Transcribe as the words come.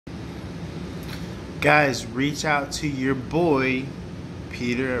Guys, reach out to your boy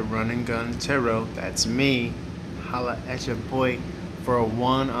Peter at Run and Gun Tarot. That's me. Holla at your boy for a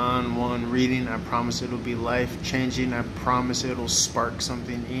one-on-one reading. I promise it'll be life-changing. I promise it'll spark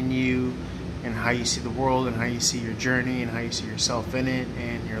something in you and how you see the world and how you see your journey and how you see yourself in it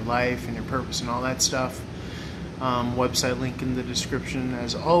and your life and your purpose and all that stuff. Website link in the description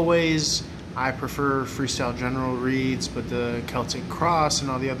as always. I prefer freestyle general reads, but the Celtic Cross and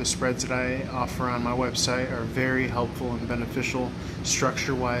all the other spreads that I offer on my website are very helpful and beneficial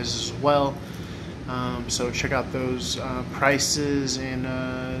structure-wise as well. So check out those prices, and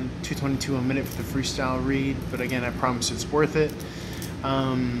 $2.22 a minute for the freestyle read. But again, I promise it's worth it.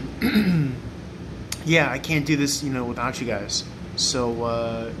 Yeah, I can't do this, without you guys. So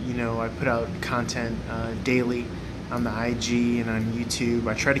I put out content daily on the IG and on YouTube.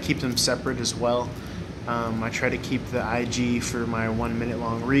 I try to keep them separate as well. I try to keep the IG for my 1 minute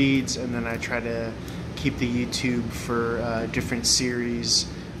long reads, and then I try to keep the YouTube for different series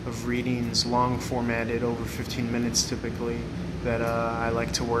of readings, long formatted, over 15 minutes typically, that I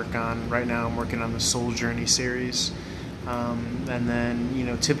like to work on. Right now I'm working on the Soul Journey series. And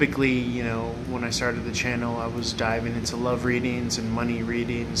then, typically, when I started the channel, I was diving into love readings and money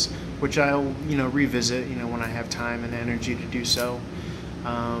readings, which I'll, revisit, when I have time and energy to do so.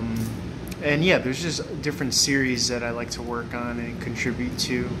 And yeah, there's just different series that I like to work on and contribute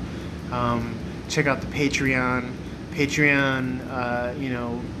to. Check out the Patreon. Patreon,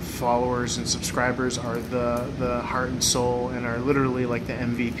 followers and subscribers are the heart and soul and are literally like the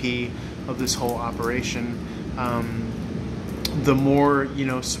MVP of this whole operation. The more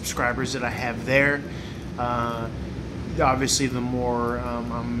subscribers that I have there, obviously the more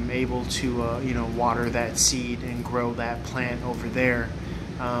I'm able to water that seed and grow that plant over there.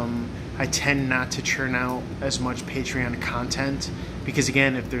 I tend not to churn out as much Patreon content because,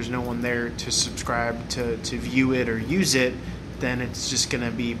 again, if there's no one there to subscribe to view it or use it, then it's just going to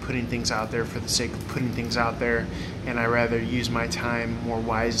be putting things out there for the sake of putting things out there. And I rather use my time more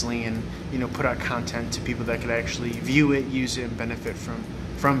wisely and put out content to people that could actually view it, use it, and benefit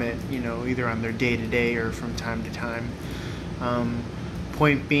from it, either on their day-to-day or from time to time.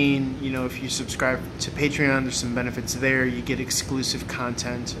 Point being, if you subscribe to Patreon, there's some benefits there. You get exclusive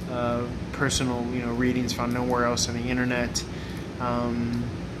content, personal readings found nowhere else on the internet,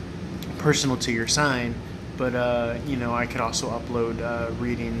 personal to your sign. But I could also upload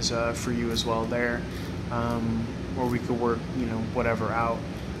readings for you as well there, or we could work whatever out.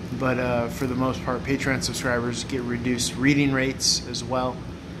 But for the most part, Patreon subscribers get reduced reading rates as well.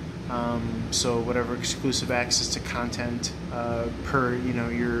 So whatever exclusive access to content per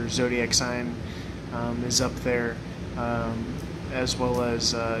your zodiac sign is up there, as well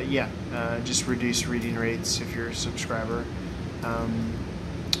as just reduced reading rates if you're a subscriber.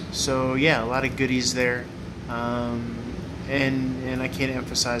 So yeah, a lot of goodies there. And I can't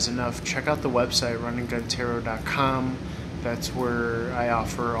emphasize enough, check out the website runandguntarot.com. That's where I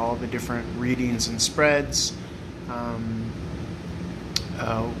offer all the different readings and spreads.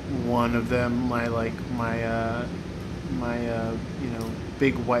 One of them, my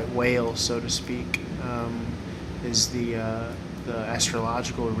big white whale, so to speak, is the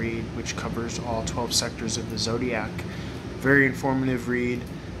astrological read, which covers all 12 sectors of the zodiac. Very informative read.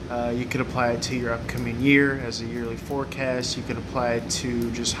 You could apply it to your upcoming year as a yearly forecast. You could apply it to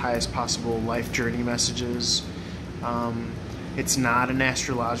just highest possible life journey messages. It's not an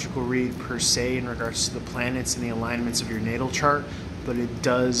astrological read per se in regards to the planets and the alignments of your natal chart, but it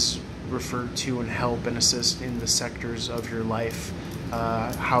does refer to and help and assist in the sectors of your life,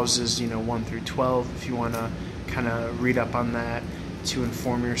 houses 1 through 12, if you want to kind of read up on that to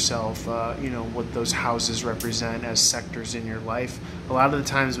inform yourself, what those houses represent as sectors in your life. A lot of the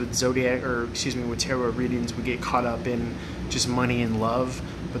times with with tarot readings, we get caught up in just money and love,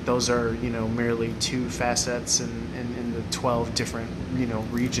 but those are, merely two facets in the 12 different,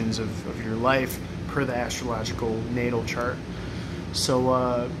 regions of your life per the astrological natal chart.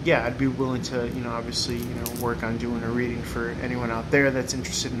 So, yeah, I'd be willing to, obviously, work on doing a reading for anyone out there that's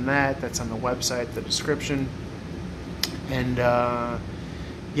interested in that. That's on the website, the description. And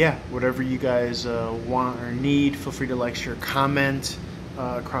yeah, whatever you guys want or need, feel free to like, share, comment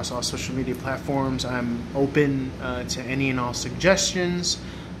across all social media platforms. I'm open to any and all suggestions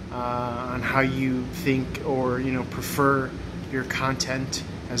on how you think or prefer your content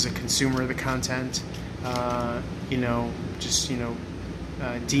as a consumer of the content. Just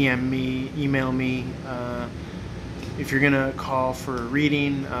DM me, email me. If you're gonna call for a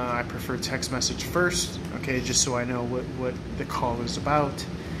reading, I prefer text message first, okay, just so I know what the call is about.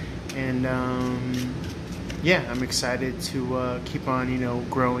 And yeah, I'm excited to keep on,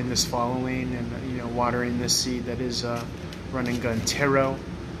 growing this following and, watering this seed that is Run and Gun Tarot.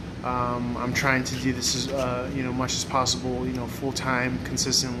 I'm trying to do this as, much as possible, full-time,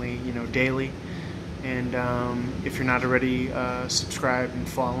 consistently, daily. And if you're not already subscribed and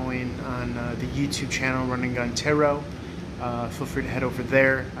following on the YouTube channel Run and Gun Tarot, feel free to head over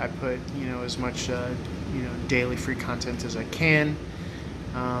there. I put, as much, daily free content as I can.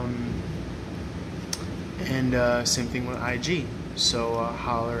 And same thing with IG. So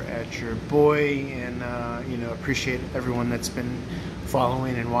holler at your boy, and appreciate everyone that's been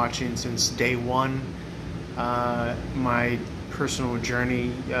following and watching since day one. My personal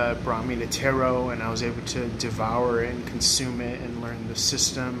journey brought me to tarot, and I was able to devour it and consume it and learn the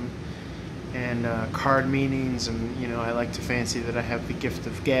system and card meanings. And I like to fancy that I have the gift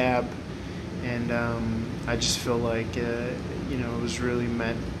of gab, and I just feel like it was really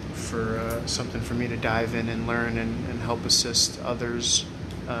meant for something for me to dive in and learn and help assist others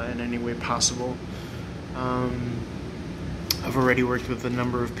in any way possible. I've already worked with a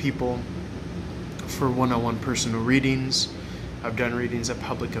number of people for one-on-one personal readings. I've done readings at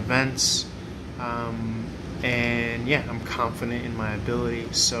public events, and yeah, I'm confident in my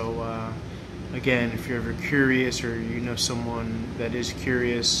ability. So again, if you're ever curious, or someone that is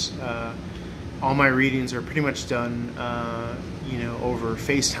curious, all my readings are pretty much done over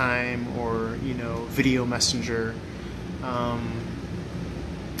FaceTime or video messenger,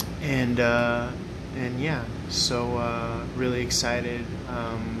 and yeah, so really excited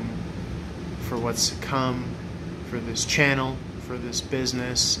for what's to come for this channel, for this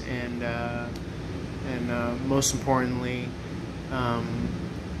business, and most importantly,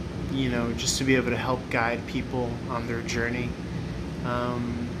 just to be able to help guide people on their journey.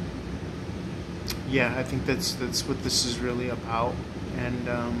 Yeah, I think that's what this is really about, and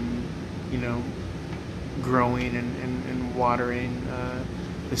growing and watering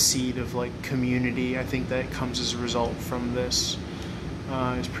the seed of community. I think that comes as a result from this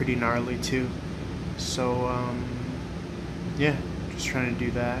is pretty gnarly too. So yeah, just trying to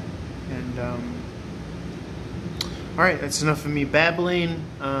do that. And all right, that's enough of me babbling.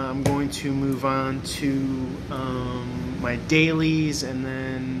 I'm going to move on to my dailies, and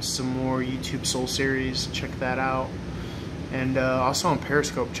then some more YouTube Soul Series. Check that out. And also on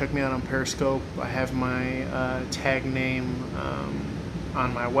Periscope. Check me out on Periscope. I have my tag name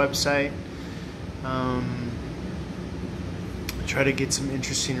on my website. Try to get some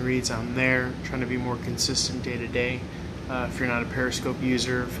interesting reads on there. Trying to be more consistent day to day. If you're not a Periscope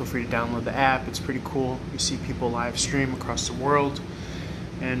user, feel free to download the app. It's pretty cool. You see people live stream across the world.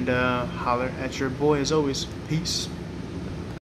 And holler at your boy as always. Peace.